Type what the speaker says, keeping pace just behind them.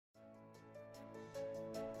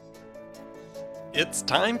It's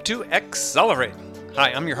time to accelerate.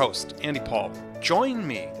 Hi, I'm your host, Andy Paul. Join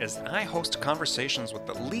me as I host conversations with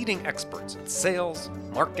the leading experts in sales,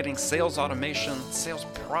 marketing, sales automation, sales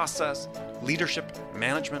process, leadership,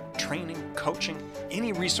 management, training, coaching,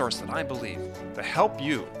 any resource that I believe to help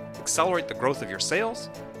you accelerate the growth of your sales,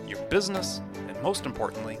 your business, and most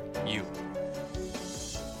importantly, you.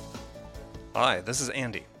 Hi, this is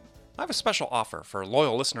Andy. I have a special offer for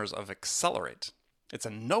loyal listeners of Accelerate. It's a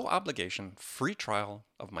no-obligation free trial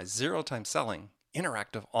of my zero-time selling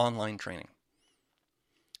interactive online training.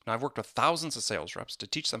 Now, I've worked with thousands of sales reps to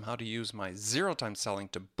teach them how to use my zero-time selling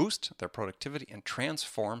to boost their productivity and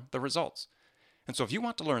transform the results. And so if you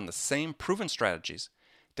want to learn the same proven strategies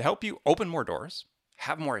to help you open more doors,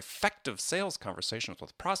 have more effective sales conversations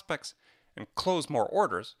with prospects, and close more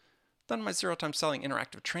orders, then my zero-time selling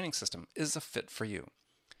interactive training system is a fit for you.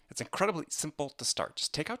 It's incredibly simple to start.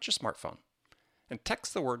 Just take out your smartphone and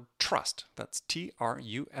text the word TRUST, that's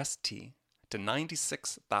T-R-U-S-T, to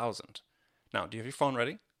 96,000. Now, do you have your phone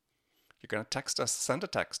ready? You're going to send a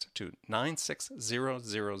text to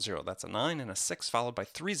 96000. That's a 9 and a 6 followed by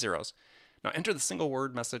 3 zeros. Now enter the single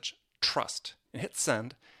word message, TRUST, and hit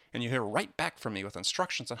send, and you hear right back from me with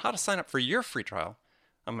instructions on how to sign up for your free trial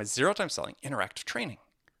on my zero-time selling interactive training.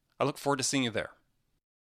 I look forward to seeing you there.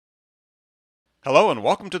 Hello and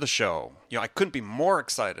welcome to the show. I couldn't be more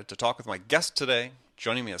excited to talk with my guest today.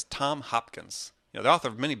 Joining me is Tom Hopkins, the author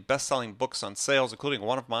of many best-selling books on sales, including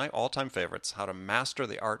one of my all-time favorites, How to Master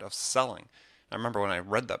the Art of Selling. I remember when I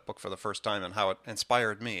read that book for the first time and how it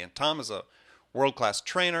inspired me. And Tom is a world-class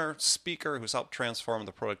trainer, speaker who's helped transform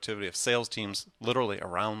the productivity of sales teams literally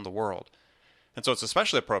around the world. And so it's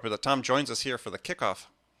especially appropriate that Tom joins us here for the kickoff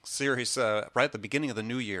series right at the beginning of the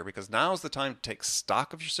new year, because now is the time to take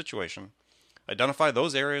stock of your situation, identify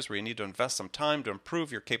those areas where you need to invest some time to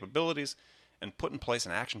improve your capabilities, and put in place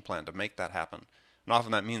an action plan to make that happen. And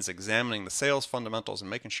often that means examining the sales fundamentals and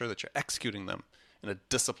making sure that you're executing them in a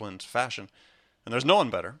disciplined fashion. And there's no one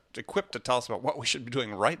better equipped to tell us about what we should be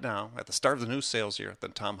doing right now at the start of the new sales year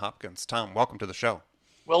than Tom Hopkins. Tom, welcome to the show.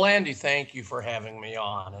 Well, Andy, thank you for having me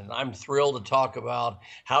on. And I'm thrilled to talk about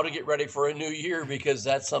how to get ready for a new year, because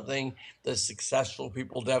that's something the successful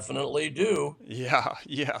people definitely do.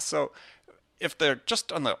 Yeah. So if they're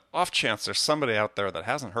just on the off chance there's somebody out there that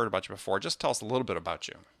hasn't heard about you before, just tell us a little bit about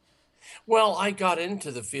you. Well, I got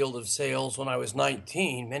into the field of sales when I was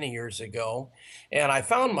 19, many years ago, and I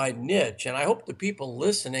found my niche. And I hope the people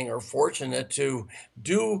listening are fortunate to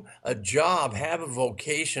do a job, have a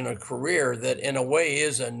vocation, a career that in a way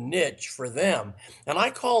is a niche for them. And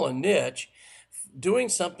I call a niche doing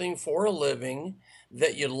something for a living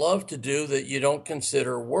that you love to do that you don't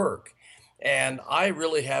consider work. And I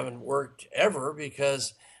really haven't worked ever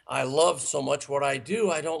because I love so much what I do.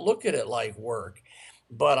 I don't look at it like work.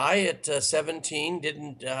 But I, at 17,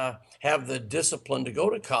 didn't have the discipline to go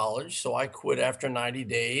to college, so I quit after 90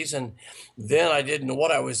 days. And then I didn't know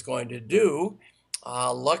what I was going to do.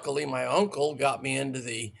 Luckily, my uncle got me into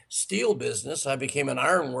the steel business. I became an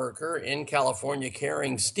iron worker in California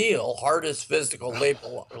carrying steel, hardest physical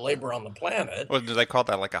labor on the planet. Well, do they call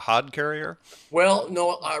that like a hod carrier? Well,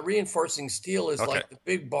 no, reinforcing steel is Okay. like the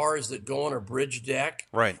big bars that go on a bridge deck.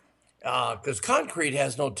 Right. Because concrete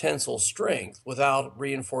has no tensile strength without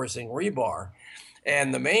reinforcing rebar.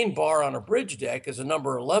 And the main bar on a bridge deck is a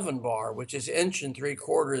number 11 bar, which is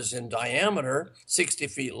 1.75 inches in diameter, 60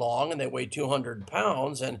 feet long, and they weigh 200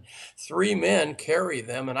 pounds, and 3 men carry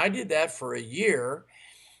them. And I did that for a year,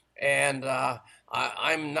 and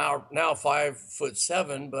I'm now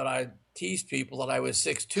 5'7", but I tease people that I was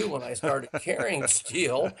 6'2" when I started carrying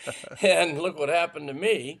steel, and look what happened to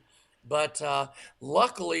me. But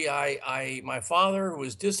luckily, my father, who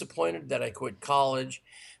was disappointed that I quit college,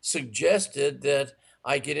 suggested that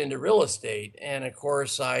I get into real estate. And of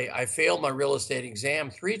course, I failed my real estate exam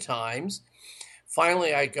 3 times.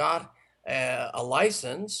 Finally, I got a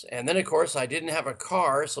license. And then, of course, I didn't have a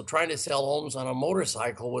car. So trying to sell homes on a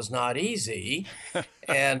motorcycle was not easy.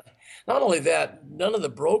 And not only that, none of the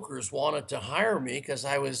brokers wanted to hire me because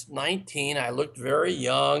I was 19. I looked very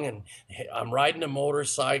young, and I'm riding a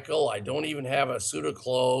motorcycle. I don't even have a suit of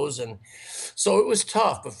clothes. And so it was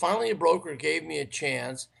tough. But finally, a broker gave me a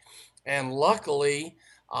chance. And luckily,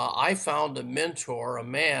 I found a mentor, a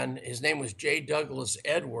man. His name was J. Douglas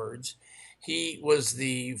Edwards. He was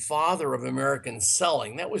the father of American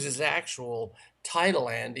selling. That was his actual title,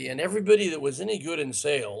 Andy. And everybody that was any good in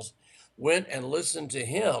sales went and listened to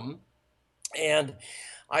him. And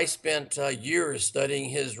I spent years studying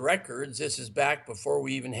his records. This is back before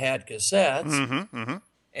we even had cassettes. Mm-hmm.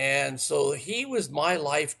 And so he was my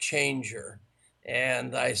life changer.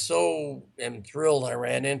 And I so am thrilled I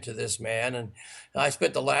ran into this man. And I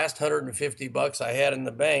spent the last $150 I had in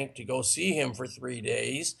the bank to go see him for 3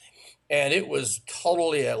 days. And it was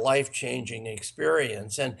totally a life changing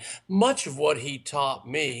experience. And much of what he taught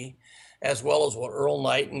me, as well as what Earl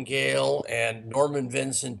Nightingale and Norman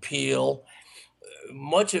Vincent Peale,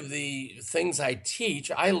 much of the things I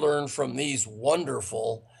teach, I learned from these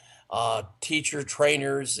wonderful teacher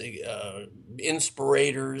trainers,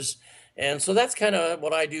 inspirators. And so that's kind of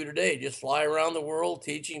what I do today. Just fly around the world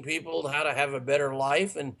teaching people how to have a better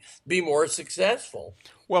life and be more successful,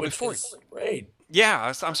 Well, which is great.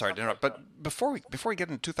 yeah, I'm sorry to interrupt, but before we get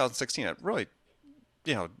into 2016, it really,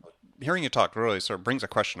 you know, hearing you talk really sort of brings a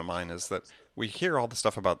question to mind. Is that we hear all the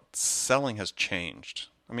stuff about selling has changed.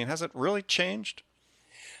 I mean, has it really changed?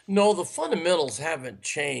 No, the fundamentals haven't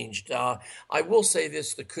changed. I will say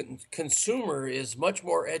this: the consumer is much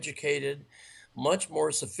more educated, much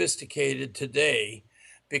more sophisticated today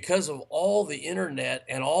because of all the internet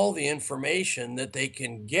and all the information that they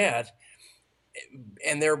can get,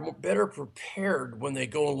 and they're better prepared when they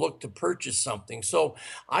go and look to purchase something. So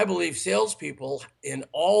I believe salespeople in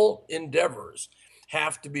all endeavors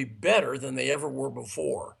have to be better than they ever were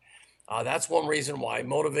before. That's one reason why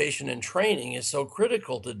motivation and training is so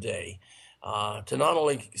critical today, to not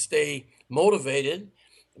only stay motivated,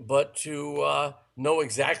 but to know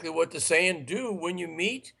exactly what to say and do when you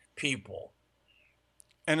meet people.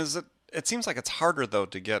 And is it? It seems like it's harder though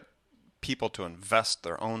to get people to invest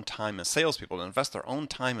their own time as salespeople to invest their own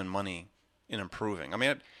time and money in improving. I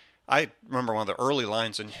mean, I remember one of the early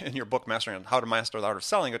lines in your book, Mastering How to Master the Art of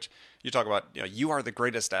Selling, which you talk about. You are the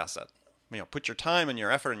greatest asset. Put your time and your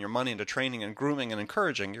effort and your money into training and grooming and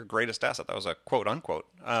encouraging your greatest asset. That was a quote unquote.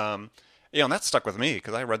 And that stuck with me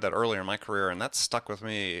because I read that earlier in my career, and that stuck with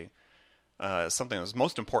me something that was the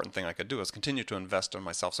most important thing I could do is continue to invest in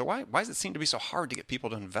myself. So why does it seem to be so hard to get people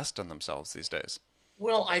to invest in themselves these days?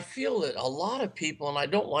 Well, I feel that a lot of people, and I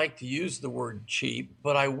don't like to use the word cheap,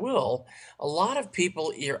 but I will, a lot of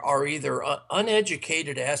people are either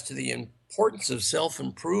uneducated as to the importance of self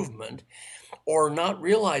improvement or not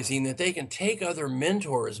realizing that they can take other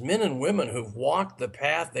mentors, men and women who've walked the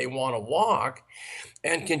path they want to walk,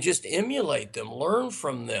 and can just emulate them, learn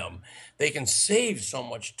from them. They can save so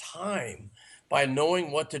much time by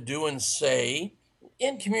knowing what to do and say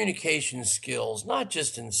in communication skills, not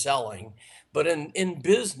just in selling, but in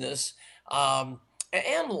business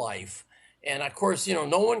and life. And of course,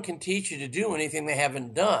 no one can teach you to do anything they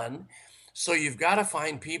haven't done. So you've got to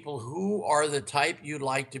find people who are the type you'd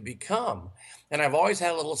like to become. And I've always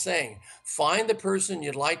had a little saying, find the person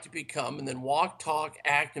you'd like to become and then walk, talk,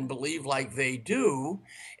 act, and believe like they do.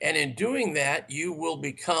 And in doing that, you will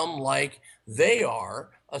become like they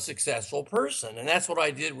are, a successful person. And that's what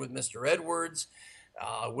I did with Mr. Edwards,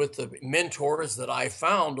 with the mentors that I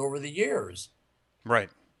found over the years. Right.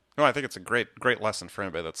 No, I think it's a great lesson for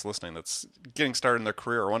anybody that's listening, that's getting started in their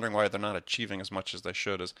career or wondering why they're not achieving as much as they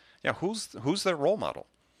should. Is who's their role model?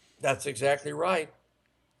 That's exactly right.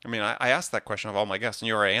 I mean, I asked that question of all my guests, and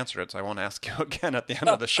you already answered it, so I won't ask you again at the end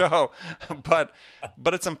of the show. but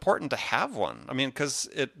but it's important to have one. I mean, because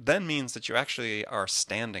it then means that you actually are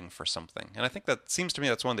standing for something, and I think that seems to me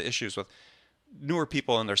that's one of the issues with newer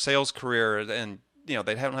people in their sales career, and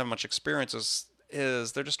they haven't had much experience.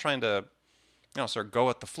 Is they're just trying to sort of go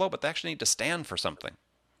with the flow, but they actually need to stand for something.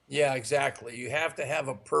 Yeah, exactly. You have to have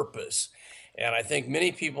a purpose. And I think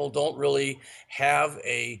many people don't really have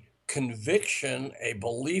a conviction, a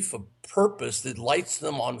belief, a purpose that lights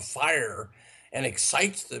them on fire and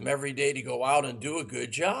excites them every day to go out and do a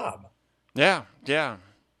good job. Yeah, yeah.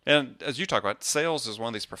 And as you talk about, sales is one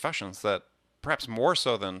of these professions that perhaps more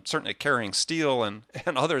so than certainly carrying steel and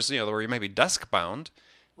others, where you may be desk bound,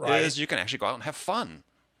 Right. is you can actually go out and have fun.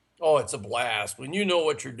 Oh, it's a blast. When you know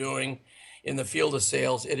what you're doing in the field of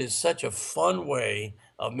sales, it is such a fun way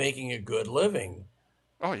of making a good living.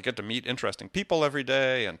 Oh, you get to meet interesting people every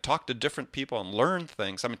day and talk to different people and learn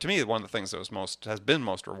things. I mean, to me, one of the things that has been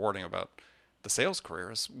most rewarding about the sales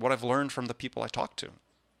career is what I've learned from the people I talk to.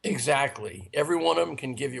 Exactly. Every one of them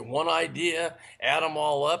can give you one idea, add them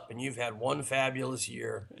all up, and you've had one fabulous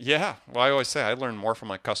year. Yeah, well, I always say I learn more from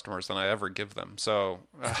my customers than I ever give them. So,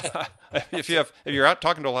 if you're out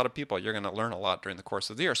talking to a lot of people, you're going to learn a lot during the course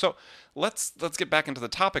of the year. So, let's get back into the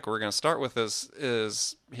topic. We're going to start with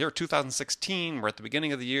is here 2016. We're at the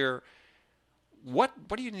beginning of the year. What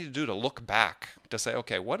do you need to do to look back to say,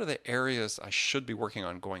 okay, what are the areas I should be working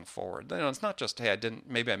on going forward? It's not just, hey,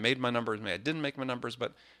 maybe I made my numbers, maybe I didn't make my numbers,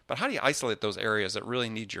 but how do you isolate those areas that really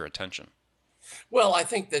need your attention? Well, I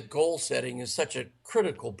think that goal setting is such a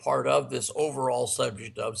critical part of this overall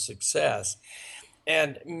subject of success.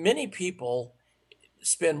 And many people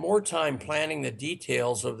spend more time planning the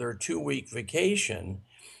details of their 2 week vacation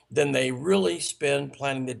than they really spend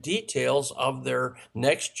planning the details of their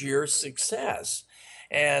next year's success.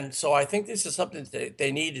 And so I think this is something that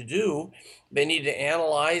they need to do. They need to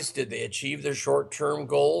analyze, did they achieve their short-term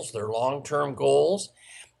goals, their long-term goals?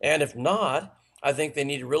 And if not, I think they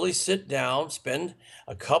need to really sit down, spend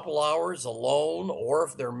a couple hours alone, or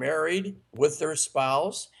if they're married with their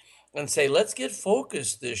spouse, and say, let's get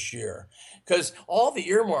focused this year. Because all the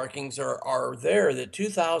earmarkings are there that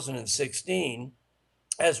 2016,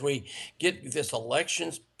 as we get this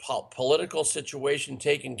elections political situation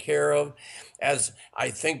taken care of, as I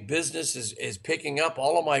think business is picking up.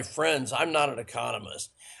 All of my friends, I'm not an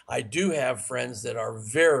economist. I do have friends that are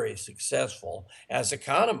very successful as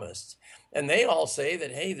economists. And they all say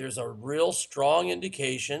that, hey, there's a real strong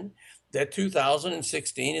indication that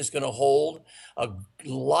 2016 is going to hold a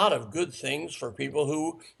lot of good things for people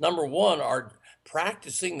who, number one, are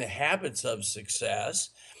practicing the habits of success,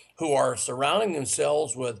 who are surrounding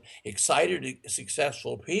themselves with excited,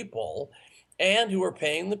 successful people, and who are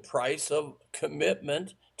paying the price of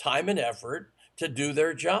commitment, time, and effort to do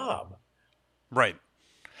their job. Right.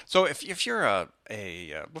 So if you're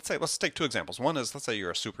let's take two examples. One is, let's say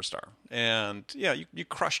you're a superstar, and yeah, you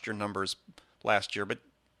crushed your numbers last year, but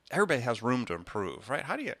everybody has room to improve, right?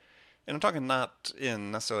 How do you, and I'm talking not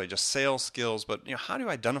in necessarily just sales skills, but how do you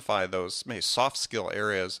identify those maybe soft skill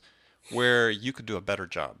areas where you could do a better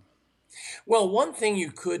job? Well, one thing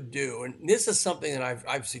you could do, and this is something that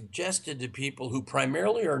I've suggested to people who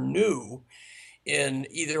primarily are new in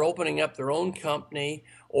either opening up their own company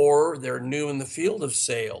or they're new in the field of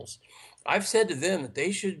sales. I've said to them that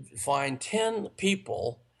they should find 10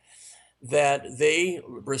 people that they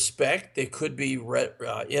respect. They could be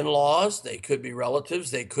in-laws, they could be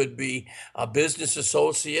relatives, they could be business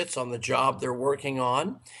associates on the job they're working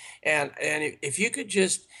on. And if you could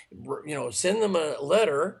just, send them a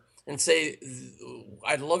letter and say,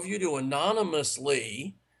 I'd love you to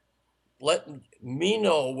anonymously let me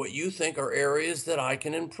know what you think are areas that I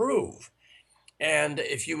can improve. And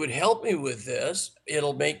if you would help me with this,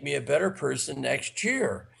 it'll make me a better person next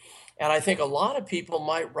year. And I think a lot of people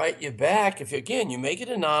might write you back if, again, you make it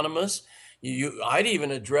anonymous. I'd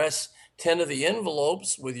even address 10 of the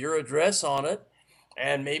envelopes with your address on it,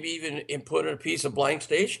 and maybe even put in a piece of blank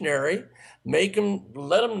stationery. Let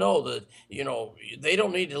them know that, they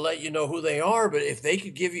don't need to let you know who they are, but if they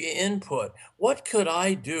could give you input, what could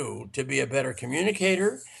I do to be a better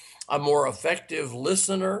communicator, a more effective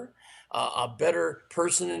listener, a better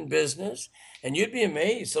person in business? And you'd be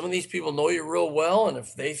amazed. Some of these people know you real well, and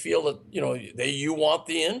if they feel that you want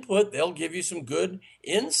the input, they'll give you some good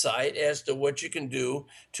insight as to what you can do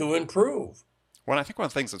to improve. Well, I think one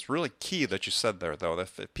of the things that's really key that you said there, though, that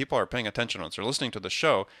if people are paying attention to us or listening to the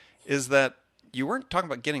show, is that you weren't talking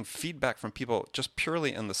about getting feedback from people just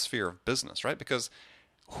purely in the sphere of business, right? Because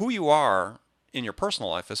who you are in your personal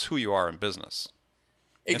life is who you are in business.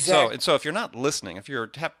 Exactly. And so if you're not listening, if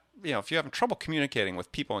you're having trouble communicating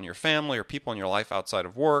with people in your family or people in your life outside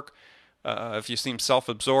of work, if you seem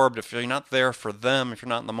self-absorbed, if you're not there for them, if you're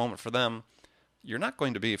not in the moment for them, you're not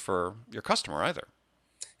going to be for your customer either.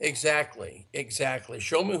 Exactly.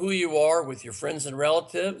 Show me who you are with your friends and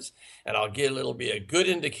relatives, and it'll be a good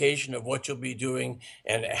indication of what you'll be doing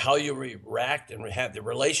and how you react and have the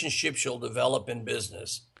relationships you'll develop in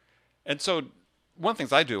business. And so one of the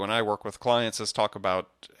things I do when I work with clients is talk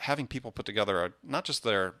about having people put together not just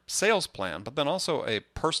their sales plan, but then also a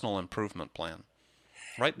personal improvement plan.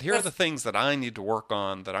 Right? Here are the things that I need to work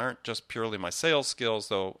on that aren't just purely my sales skills,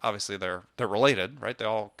 though obviously they're related, right? They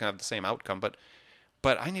all kind of have the same outcome, but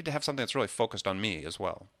I need to have something that's really focused on me as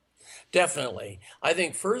well. Definitely. I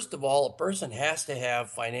think, first of all, a person has to have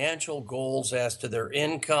financial goals as to their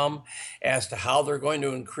income, as to how they're going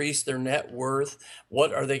to increase their net worth,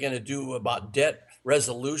 what are they going to do about debt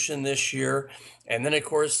resolution this year. And then, of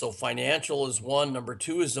course, so financial is one. Number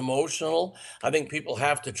two is emotional. I think people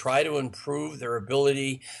have to try to improve their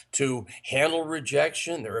ability to handle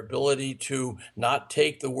rejection, their ability to not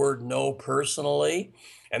take the word no personally.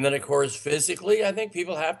 And then, of course, physically, I think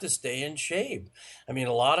people have to stay in shape. I mean,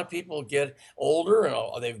 a lot of people get older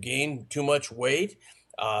and they've gained too much weight.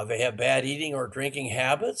 They have bad eating or drinking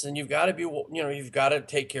habits, and you've got to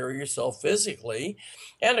take care of yourself physically.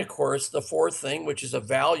 And of course, the fourth thing, which is a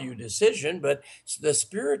value decision, but the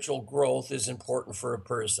spiritual growth is important for a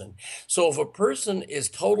person. So if a person is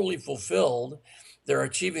totally fulfilled, they're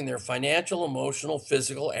achieving their financial, emotional,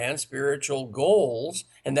 physical, and spiritual goals,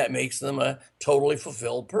 and that makes them a totally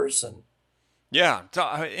fulfilled person. Yeah,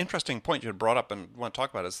 so, interesting point you had brought up and want to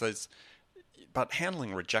talk about is about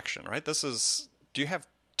handling rejection, right? Do you have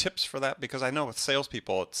tips for that? Because I know with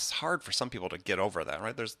salespeople, it's hard for some people to get over that,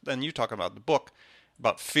 right? And you talk about the book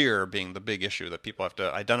about fear being the big issue, that people have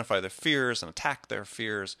to identify their fears and attack their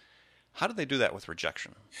fears. How do they do that with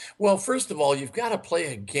rejection? Well, first of all, you've got to play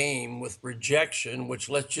a game with rejection, which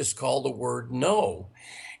let's just call the word no.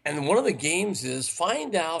 And one of the games is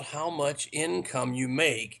find out how much income you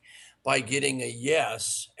make by getting a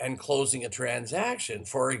yes and closing a transaction.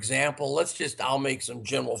 For example, I'll make some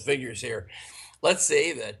general figures here. Let's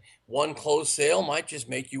say that one closed sale might just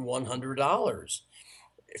make you $100.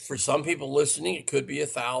 For some people listening, it could be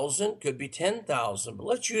 1,000, could be 10,000, but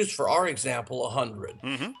let's use for our example 100.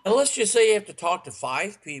 And let's just say you have to talk to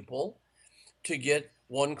 5 people to get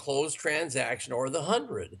one closed transaction or the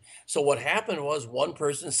 100. So what happened was one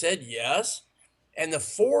person said yes, and the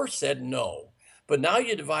 4 said no. But now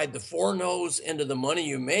you divide the 4 no's into the money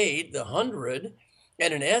you made, the 100,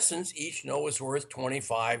 and in essence, each no is worth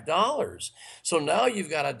 $25. So now you've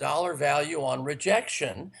got a dollar value on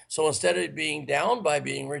rejection. So instead of being down by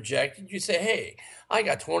being rejected, you say, hey, I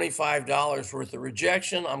got $25 worth of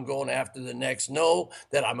rejection. I'm going after the next no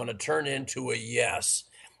that I'm going to turn into a yes.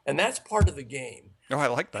 And that's part of the game. Oh, I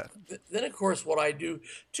like that. Then, of course, what I do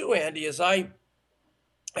too, Andy, is I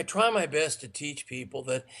try my best to teach people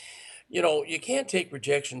that, you can't take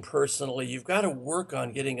rejection personally. You've got to work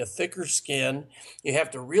on getting a thicker skin. You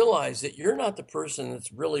have to realize that you're not the person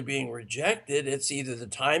that's really being rejected. It's either the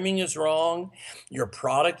timing is wrong, your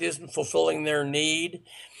product isn't fulfilling their need.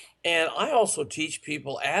 And I also teach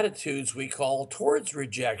people attitudes we call towards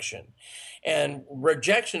rejection. And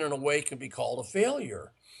rejection in a way can be called a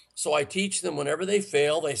failure. So I teach them whenever they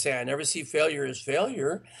fail, they say, I never see failure as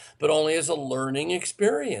failure, but only as a learning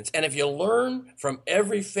experience. And if you learn from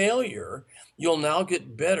every failure, you'll now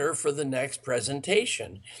get better for the next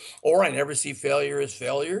presentation. Or I never see failure as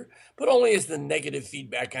failure, but only as the negative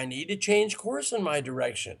feedback I need to change course in my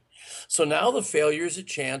direction. So now the failure is a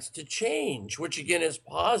chance to change, which again is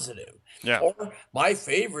positive. Yeah. Or my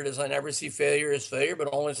favorite is I never see failure as failure,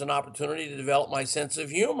 but only as an opportunity to develop my sense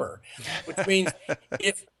of humor, which means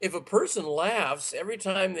if a person laughs every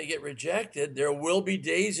time they get rejected, there will be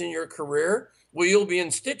days in your career where you'll be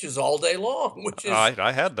in stitches all day long, which is...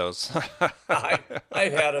 I had those.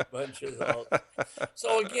 I've had a bunch of those.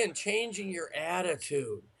 So again, changing your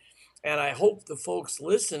attitude. And I hope the folks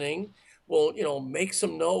listening will, make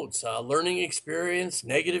some notes, learning experience,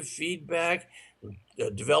 negative feedback,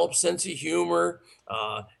 develop sense of humor,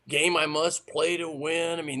 game I must play to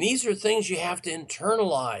win. I mean, these are things you have to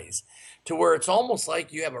internalize to where it's almost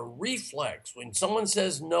like you have a reflex. When someone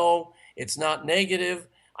says no, it's not negative.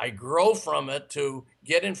 I grow from it to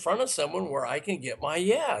get in front of someone where I can get my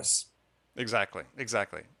yes. Exactly.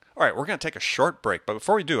 All right, we're going to take a short break. But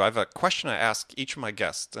before we do, I have a question I ask each of my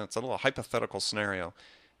guests, and it's a little hypothetical scenario.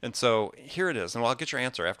 And so here it is, and I'll get your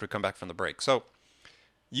answer after we come back from the break. So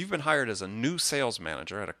you've been hired as a new sales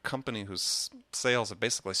manager at a company whose sales have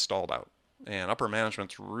basically stalled out, and upper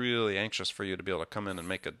management's really anxious for you to be able to come in and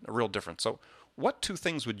make a real difference. So what 2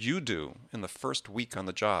 things would you do in the first week on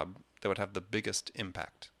the job that would have the biggest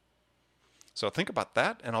impact? So think about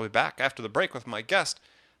that, and I'll be back after the break with my guest,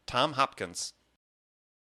 Tom Hopkins.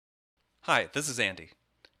 Hi, this is Andy.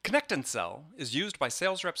 Connect and Sell is used by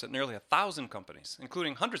sales reps at nearly 1,000 companies,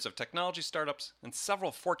 including hundreds of technology startups and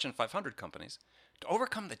several Fortune 500 companies, to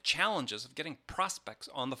overcome the challenges of getting prospects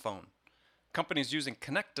on the phone. Companies using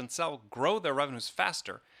Connect and Sell grow their revenues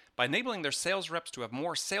faster by enabling their sales reps to have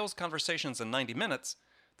more sales conversations in 90 minutes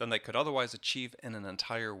than they could otherwise achieve in an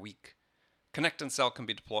entire week. Connect and Sell can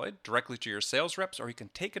be deployed directly to your sales reps, or you can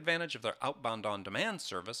take advantage of their outbound on-demand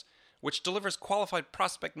service, which delivers qualified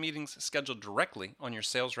prospect meetings scheduled directly on your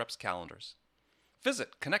sales reps' calendars.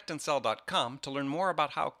 Visit connectandsell.com to learn more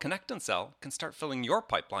about how Connect and Sell can start filling your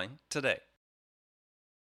pipeline today.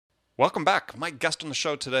 Welcome back. My guest on the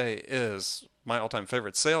show today is my all-time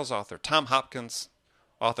favorite sales author, Tom Hopkins,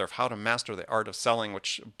 author of How to Master the Art of Selling,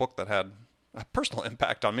 which a book that had a personal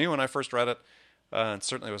impact on me when I first read it, and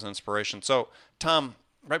certainly was an inspiration. So, Tom,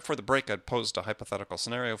 right before the break, I'd posed a hypothetical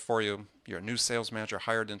scenario for you. You're a new sales manager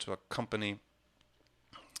hired into a company.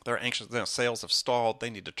 They're anxious. Sales have stalled. They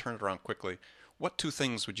need to turn it around quickly. What 2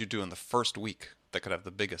 things would you do in the first week that could have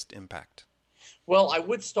the biggest impact? Well, I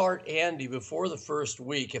would start, Andy, before the first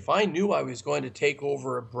week. If I knew I was going to take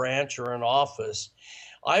over a branch or an office,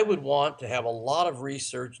 I would want to have a lot of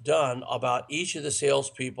research done about each of the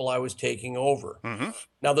salespeople I was taking over.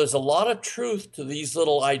 Now, there's a lot of truth to these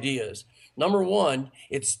little ideas. Number one,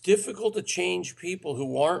 it's difficult to change people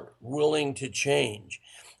who aren't willing to change.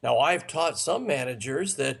 Now, I've taught some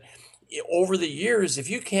managers that over the years, if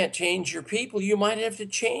you can't change your people, you might have to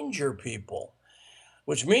change your people,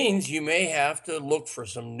 which means you may have to look for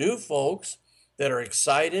some new folks that are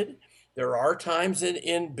excited. There are times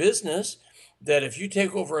in business that if you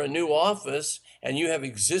take over a new office and you have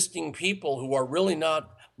existing people who are really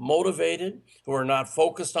not motivated, who are not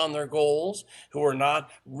focused on their goals, who are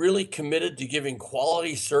not really committed to giving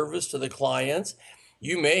quality service to the clients,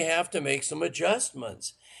 you may have to make some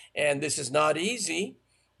adjustments. And this is not easy,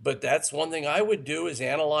 but that's one thing I would do is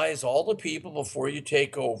analyze all the people before you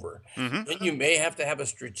take over. Hmm. Then you may have to have a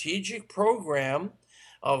strategic program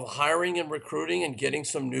of hiring and recruiting and getting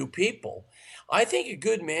some new people. I think a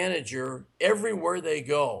good manager, everywhere they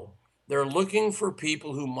go, they're looking for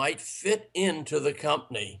people who might fit into the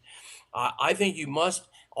company. I think you must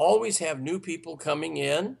always have new people coming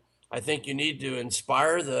in. I think you need to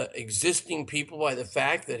inspire the existing people by the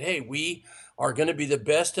fact that, hey, we are going to be the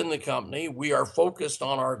best in the company. We are focused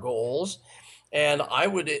on our goals. And I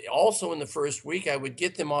would also, in the first week, I would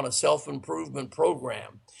get them on a self-improvement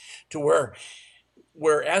program to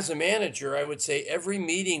where as a manager, I would say every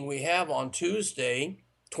meeting we have on Tuesday,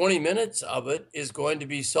 20 minutes of it is going to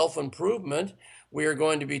be self-improvement. We are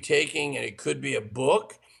going to be taking, and it could be a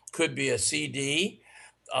book, could be a CD.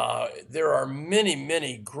 There are many,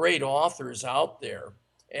 many great authors out there.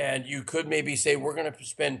 And you could maybe say, we're going to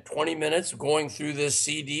spend 20 minutes going through this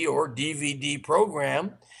CD or DVD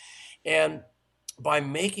program. And by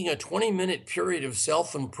making a 20-minute period of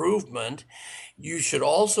self-improvement, you should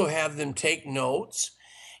also have them take notes.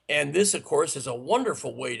 And this, of course, is a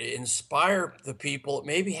wonderful way to inspire the people that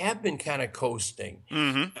maybe have been kind of coasting.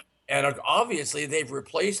 Hmm. And obviously, they've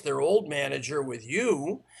replaced their old manager with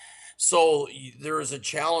you. So there is a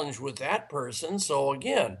challenge with that person. So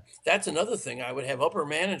again, that's another thing. I would have upper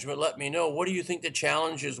management let me know, what do you think the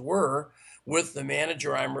challenges were with the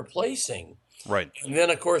manager I'm replacing? Right. And then,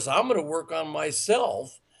 of course, I'm going to work on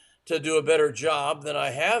myself to do a better job than I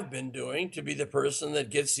have been doing, to be the person that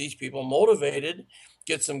gets these people motivated,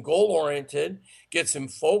 gets them goal-oriented, gets them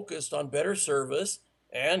focused on better service,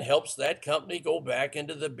 and helps that company go back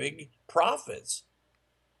into the big profits.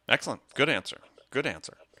 Excellent. Good answer. Good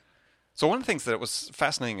answer. So one of the things that was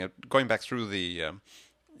fascinating, going back through the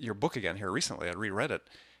your book again here recently, I reread it,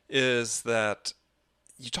 is that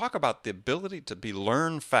you talk about the ability to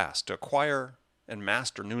learn fast, to acquire and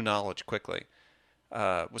master new knowledge quickly,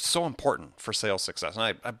 was so important for sales success.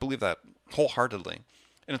 And I believe that wholeheartedly.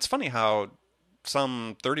 And it's funny how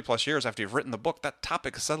some 30 plus years after you've written the book, that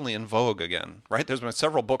topic is suddenly in vogue again, right? There's been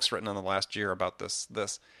several books written in the last year about this.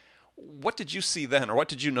 What did you see then, or what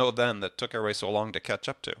did you know then that took everybody so long to catch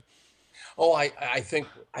up to? Oh, I think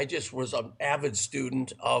I just was an avid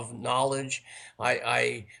student of knowledge.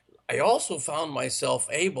 I also found myself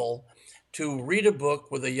able to read a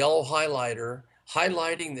book with a yellow highlighter,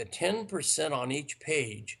 highlighting the 10% on each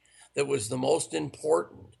page that was the most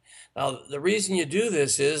important. Now, the reason you do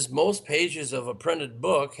this is most pages of a printed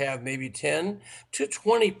book have maybe 10 to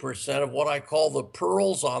 20% of what I call the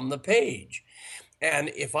pearls on the page. And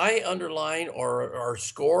if I underline or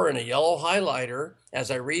score in a yellow highlighter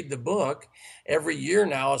as I read the book, every year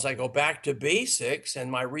now as I go back to basics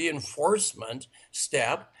and my reinforcement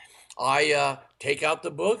step, I take out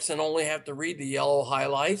the books and only have to read the yellow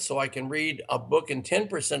highlights, so I can read a book in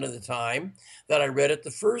 10% of the time that I read it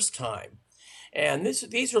the first time. And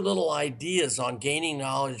these are little ideas on gaining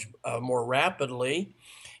knowledge more rapidly.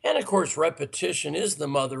 And of course, repetition is the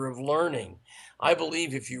mother of learning. I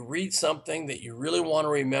believe if you read something that you really want to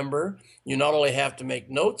remember, you not only have to make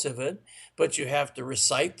notes of it, but you have to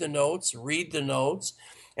recite the notes, read the notes.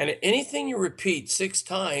 And anything you repeat 6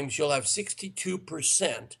 times, you'll have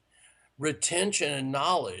 62% retention and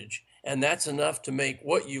knowledge. And that's enough to make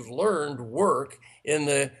what you've learned work in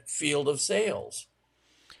the field of sales.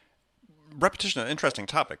 Repetition is an interesting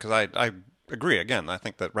topic because I agree. Again, I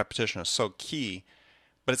think that repetition is so key.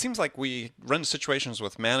 But it seems like we run into situations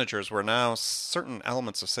with managers where now certain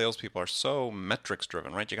elements of salespeople are so metrics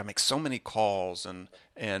driven, right? You got to make so many calls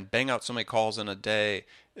and bang out so many calls in a day.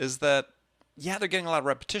 Is that, yeah, they're getting a lot of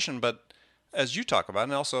repetition, but as you talk about,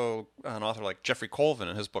 and also an author like Jeffrey Colvin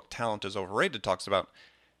in his book Talent is Overrated talks about,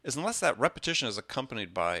 is unless that repetition is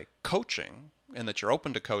accompanied by coaching and that you're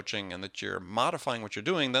open to coaching and that you're modifying what you're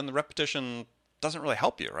doing, then the repetition doesn't really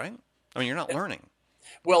help you, right? I mean, you're not learning.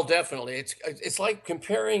 Well, definitely. It's like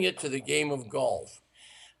comparing it to the game of golf.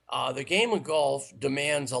 The game of golf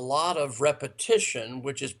demands a lot of repetition,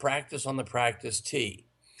 which is practice on the practice tee.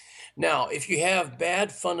 Now, if you have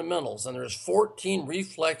bad fundamentals and there's 14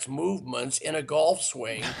 reflex movements in a golf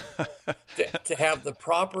swing, to have the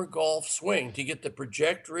proper golf swing to get the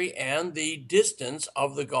trajectory and the distance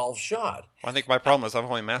of the golf shot. Well, I think my problem is I've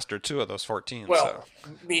only mastered 2 of those 14. So, Well,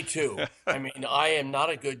 me too. I mean, I am not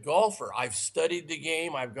a good golfer. I've studied the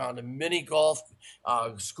game. I've gone to many golf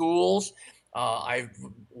schools. I've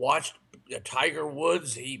watched Tiger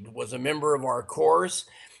Woods. He was a member of our course,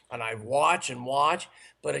 and I've watched and watched.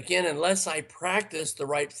 But again, unless I practice the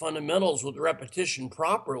right fundamentals with repetition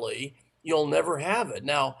properly, you'll never have it.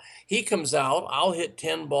 Now, he comes out, I'll hit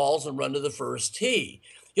 10 balls and run to the first tee.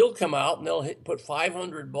 He'll come out and put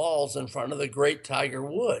 500 balls in front of the great Tiger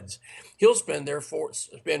Woods. He'll spend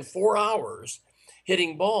 4 hours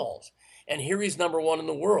hitting balls. And here he's number one in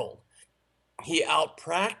the world. He out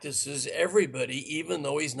practices everybody, even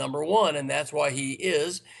though he's number one. And that's why he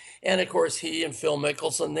is. And of course, he and Phil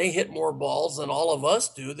Mickelson, they hit more balls than all of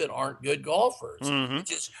us do that aren't good golfers. mm-hmm.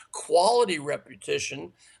 Just quality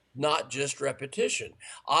repetition, not just repetition.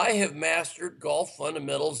 I have mastered golf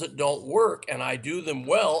fundamentals that don't work, and I do them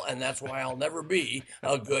well, and that's why I'll never be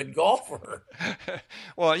a good golfer.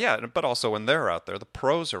 Well, yeah, but also when they're out there, the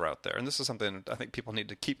pros are out there. And this is something I think people need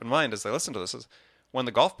to keep in mind as they listen to this, is when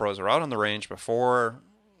the golf pros are out on the range before,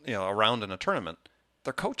 a round in a tournament,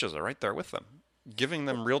 their coaches are right there with them, giving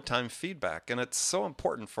them real-time feedback. And it's so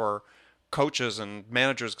important for coaches and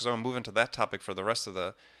managers, because I'm going to move into that topic for the rest of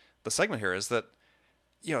the segment here, is that,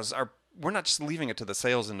 we're not just leaving it to the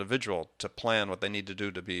sales individual to plan what they need to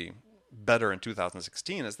do to be better in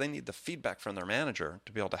 2016, as they need the feedback from their manager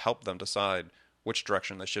to be able to help them decide which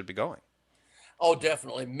direction they should be going. Oh,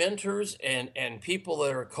 definitely. Mentors and people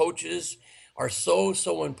that are coaches are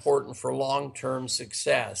so important for long-term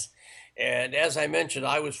success. And as I mentioned,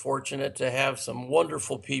 I was fortunate to have some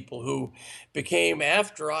wonderful people who became,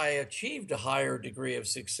 after I achieved a higher degree of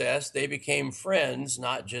success, they became friends,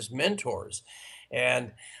 not just mentors.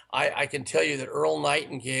 And I can tell you that Earl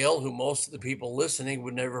Nightingale, who most of the people listening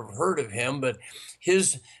would never have heard of him, but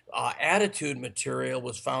his attitude material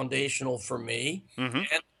was foundational for me. Mm-hmm.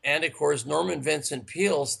 And of course, Norman Vincent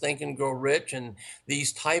Peale's Think and Grow Rich and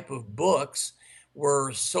these type of books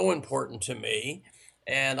were so important to me.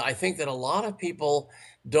 And I think that a lot of people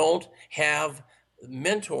don't have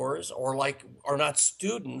mentors or are not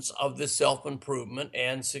students of this self-improvement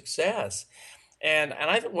and success. And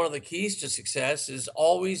I think one of the keys to success is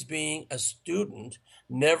always being a student,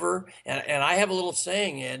 never. And I have a little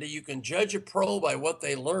saying, Andy, you can judge a pro by what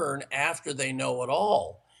they learn after they know it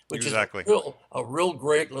all, which Exactly. is a real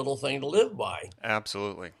great little thing to live by.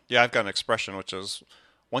 Absolutely. Yeah, I've got an expression, which is,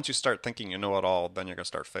 once you start thinking you know it all, then you're going to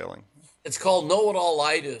start failing. It's called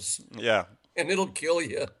know-it-all-itis. Yeah. And it'll kill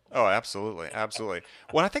you. Oh, absolutely. Absolutely.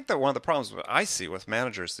 Well, I think that one of the problems that I see with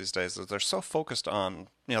managers these days is they're so focused on,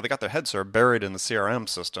 they got their heads sort of buried in the CRM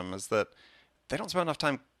system, is that they don't spend enough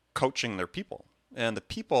time coaching their people. And the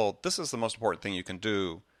people, this is the most important thing you can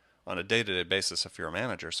do on a day-to-day basis if you're a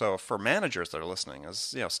manager. So for managers that are listening,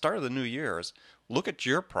 is, start of the new year is look at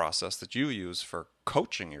your process that you use for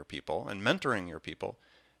coaching your people and mentoring your people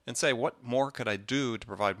and say, what more could I do to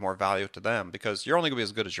provide more value to them? Because you're only going to be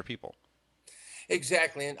as good as your people.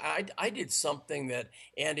 Exactly. And I did something that,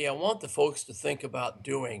 Andy, I want the folks to think about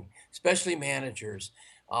doing, especially managers.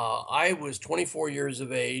 I was 24 years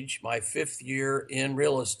of age, my 5th year in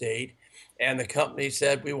real estate, and the company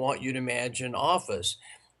said, we want you to manage an office.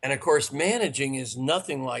 And of course, managing is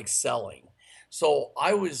nothing like selling. So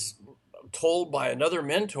I was told by another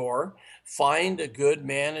mentor, find a good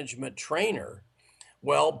management trainer.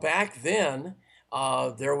 Well, back then,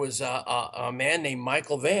 there was a man named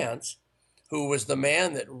Michael Vance, who was the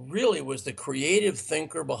man that really was the creative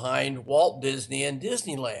thinker behind Walt Disney and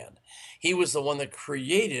Disneyland. He was the one that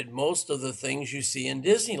created most of the things you see in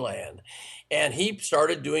Disneyland. And he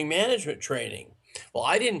started doing management training. Well,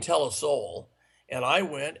 I didn't tell a soul. And I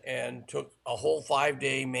went and took a whole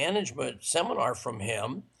 5-day management seminar from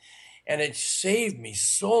him. And it saved me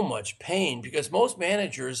so much pain, because most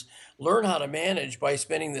managers learn how to manage by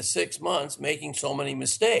spending the 6 months making so many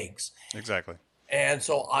mistakes. Exactly. And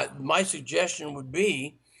so my suggestion would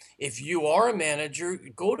be, if you are a manager,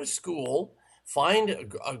 go to school, find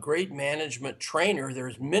a great management trainer.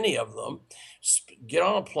 There's many of them. Get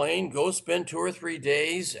on a plane, go spend 2 or 3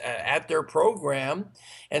 days at their program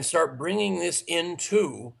and start bringing this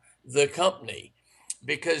into the company,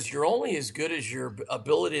 because you're only as good as your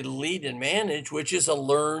ability to lead and manage, which is a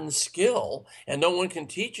learned skill, and no one can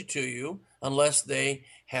teach it to you unless they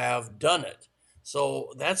have done it.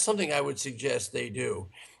 So that's something I would suggest they do.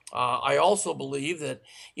 I also believe that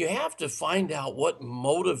you have to find out what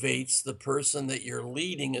motivates the person that you're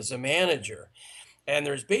leading as a manager. And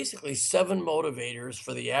there's basically seven motivators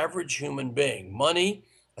for the average human being: money,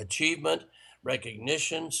 achievement,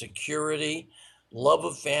 recognition, security, love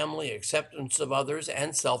of family, acceptance of others,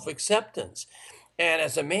 and self acceptance. And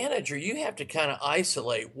as a manager, you have to kind of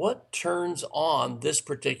isolate what turns on this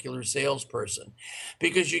particular salesperson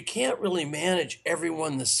because you can't really manage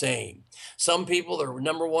everyone the same. Some people, their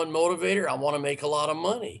number one motivator, I want to make a lot of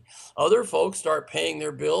money. Other folks start paying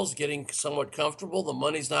their bills, getting somewhat comfortable. The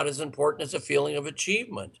money's not as important as a feeling of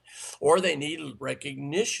achievement, or they need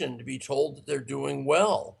recognition to be told that they're doing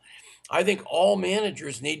well. I think all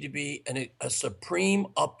managers need to be a supreme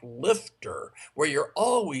uplifter where you're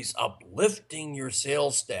always uplifting your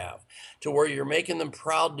sales staff to where you're making them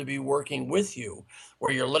proud to be working with you,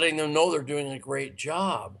 where you're letting them know they're doing a great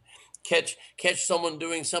job. Catch someone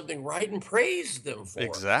doing something right and praise them for it.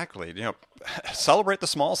 Exactly. Celebrate the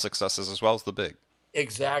small successes as well as the big.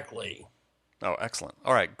 Exactly. Oh, excellent.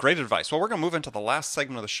 All right, great advice. Well, we're going to move into the last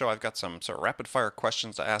segment of the show. I've got some sort of rapid-fire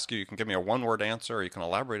questions to ask you. You can give me a one-word answer, or you can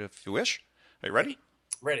elaborate if you wish. Are you ready?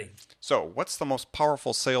 Ready. So, what's the most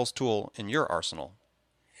powerful sales tool in your arsenal?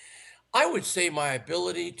 I would say my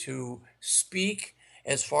ability to speak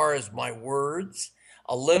as far as my words,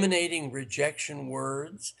 eliminating rejection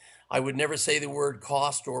words. I would never say the word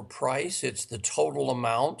cost or price. It's the total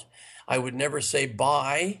amount. I would never say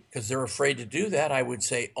buy because they're afraid to do that. I would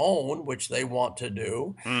say own, which they want to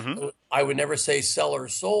do. Mm-hmm. I would never say sell or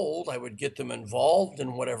sold. I would get them involved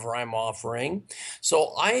in whatever I'm offering.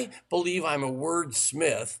 So I believe I'm a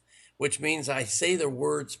wordsmith, which means I say the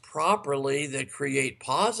words properly that create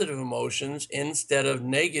positive emotions instead of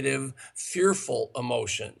negative, fearful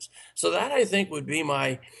emotions. So that I think would be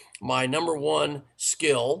my number one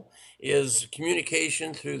skill is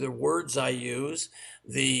communication through the words I use,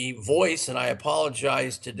 the voice. And I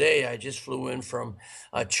apologize today. I just flew in from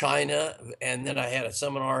China, and then I had a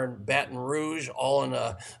seminar in Baton Rouge, all in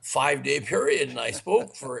a 5-day period, and I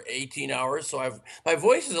spoke for 18 hours. So my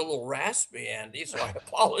voice is a little raspy, Andy. So I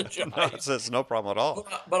apologize. No, it's no problem at all.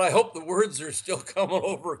 But I hope the words are still coming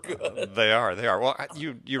over good. They are. Well,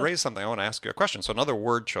 you raised something. I want to ask you a question. So another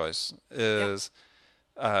word choice is.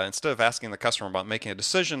 Instead of asking the customer about making a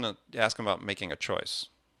decision, ask them about making a choice.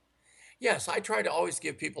 Yes, I try to always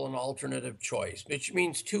give people an alternative choice, which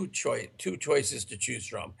means two choices to choose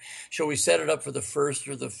from. Shall we set it up for the 1st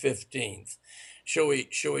or the 15th? Shall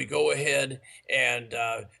we go ahead and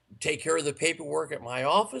take care of the paperwork at my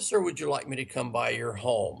office, or would you like me to come by your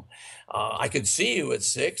home? I could see you at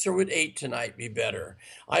 6, or would 8 tonight be better?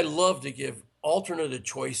 I love to give alternative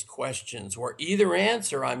choice questions where either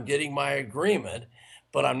answer I'm getting my agreement,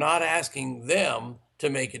 but I'm not asking them to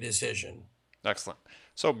make a decision. Excellent.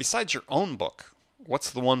 So besides your own book,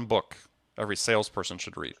 what's the one book every salesperson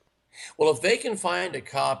should read? Well, if they can find a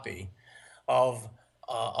copy of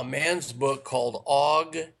a man's book called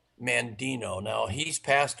Og Mandino. Now, he's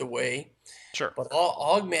passed away. Sure. But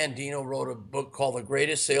Og Mandino wrote a book called The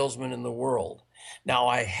Greatest Salesman in the World. Now,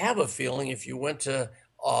 I have a feeling if you went to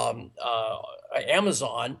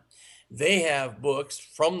Amazon, they have books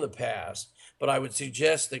from the past. But I would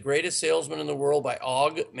suggest The Greatest Salesman in the World by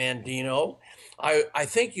Og Mandino. I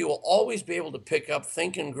think you will always be able to pick up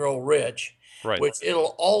Think and Grow Rich, right, which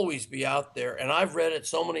it'll always be out there. And I've read it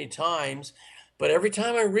so many times, but every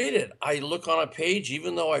time I read it, I look on a page,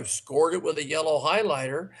 even though I've scored it with a yellow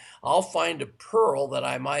highlighter, I'll find a pearl that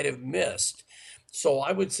I might have missed. So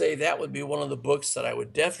I would say that would be one of the books that I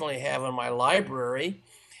would definitely have in my library.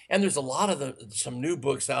 And there's a lot of some new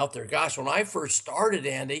books out there. Gosh, when I first started,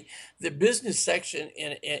 Andy, the business section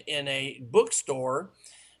in a bookstore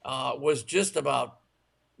was just about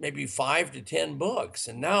maybe 5 to 10 books.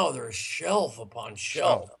 And now there's shelf upon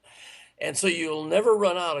shelf. Oh. And so you'll never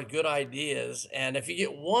run out of good ideas. And if you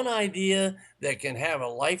get one idea that can have a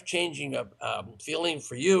life-changing feeling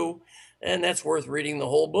for you, then that's worth reading the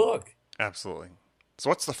whole book. Absolutely. So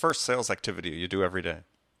what's the first sales activity you do every day?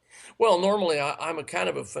 Well, normally I'm a kind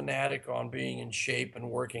of a fanatic on being in shape and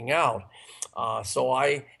working out. So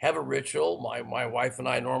I have a ritual. My wife and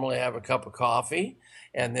I normally have a cup of coffee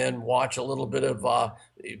and then watch a little bit of a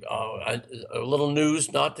little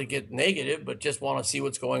news, not to get negative, but just want to see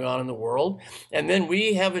what's going on in the world. And then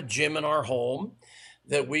we have a gym in our home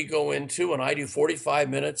that we go into, and I do 45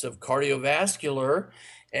 minutes of cardiovascular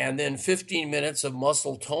and then 15 minutes of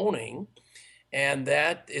muscle toning. And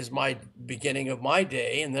that is my beginning of my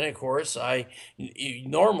day. And then, of course,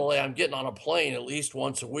 normally I'm getting on a plane at least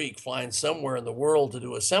once a week, flying somewhere in the world to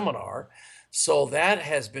do a seminar. So that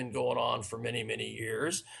has been going on for many, many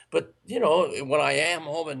years. But, when I am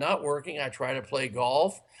home and not working, I try to play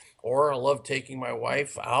golf, or I love taking my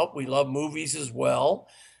wife out. We love movies as well.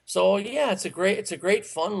 So yeah, it's a great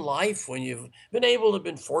fun life when you've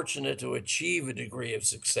been fortunate to achieve a degree of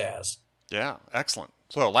success. Yeah, excellent.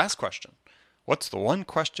 So, last question. What's the one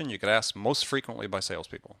question you get asked most frequently by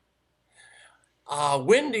salespeople?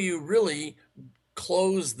 When do you really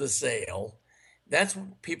close the sale? That's what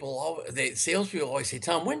salespeople always say,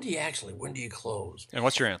 Tom, when do you close? And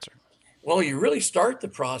what's your answer? Well, you really start the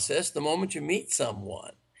process the moment you meet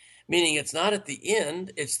someone, meaning it's not at the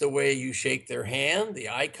end, it's the way you shake their hand, the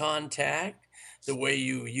eye contact, the way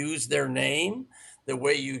you use their name, the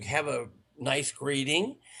way you have a nice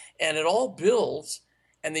greeting, and it all builds.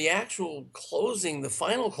 And the actual closing, the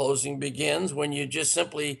final closing begins when you just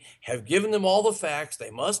simply have given them all the facts.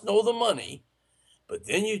 They must know the money. But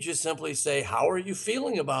then you just simply say, how are you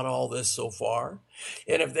feeling about all this so far?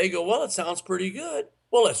 And if they go, well, it sounds pretty good.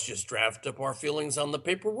 Well, let's just draft up our feelings on the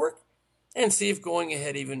paperwork and see if going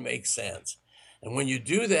ahead even makes sense. And when you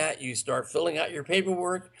do that, you start filling out your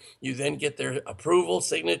paperwork. You then get their approval,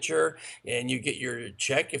 signature, and you get your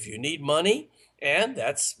check if you need money. And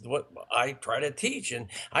that's what I try to teach. And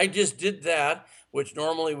I just did that, which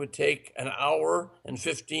normally would take an hour and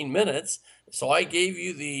 15 minutes. So I gave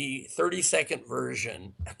you the 30-second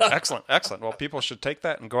version. Excellent, excellent. Well, people should take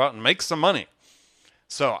that and go out and make some money.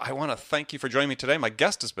 So I want to thank you for joining me today. My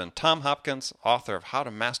guest has been Tom Hopkins, author of How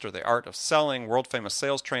to Master the Art of Selling, world-famous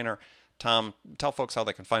sales trainer. Tom, tell folks how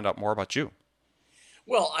they can find out more about you.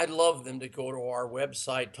 Well, I'd love them to go to our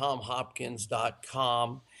website,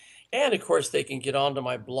 tomhopkins.com. And of course, they can get onto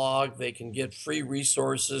my blog. They can get free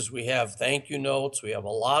resources. We have thank you notes. We have a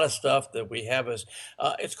lot of stuff that we have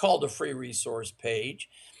it's called the free resource page.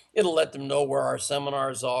 It'll let them know where our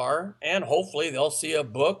seminars are. And hopefully they'll see a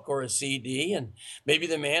book or a CD. And maybe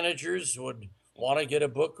the managers would want to get a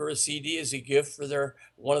book or a CD as a gift for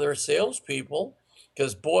one of their salespeople.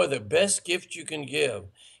 Because boy, the best gift you can give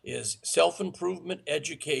is self-improvement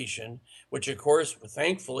education, which of course,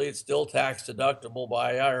 thankfully, it's still tax deductible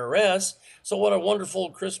by IRS. So what a wonderful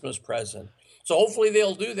Christmas present. So hopefully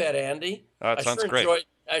they'll do that, Andy. That sounds great.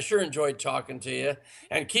 I sure enjoyed talking to you,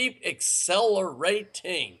 and keep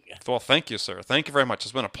accelerating. Well, thank you, sir. Thank you very much.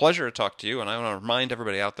 It's been a pleasure to talk to you, and I want to remind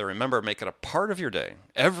everybody out there, remember, make it a part of your day,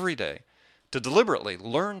 every day, to deliberately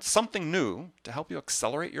learn something new to help you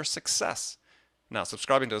accelerate your success. Now,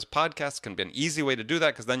 subscribing to this podcast can be an easy way to do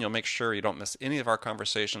that, because then you'll make sure you don't miss any of our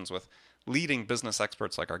conversations with leading business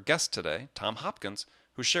experts like our guest today, Tom Hopkins,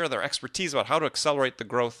 who share their expertise about how to accelerate the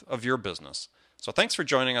growth of your business. So thanks for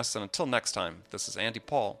joining us, and until next time, this is Andy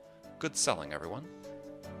Paul. Good selling, everyone.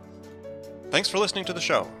 Thanks for listening to the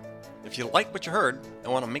show. If you like what you heard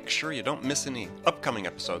and want to make sure you don't miss any upcoming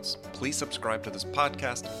episodes, please subscribe to this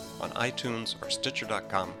podcast on iTunes or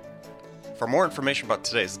Stitcher.com. For more information about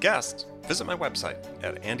today's guest, visit my website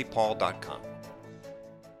at andypaul.com.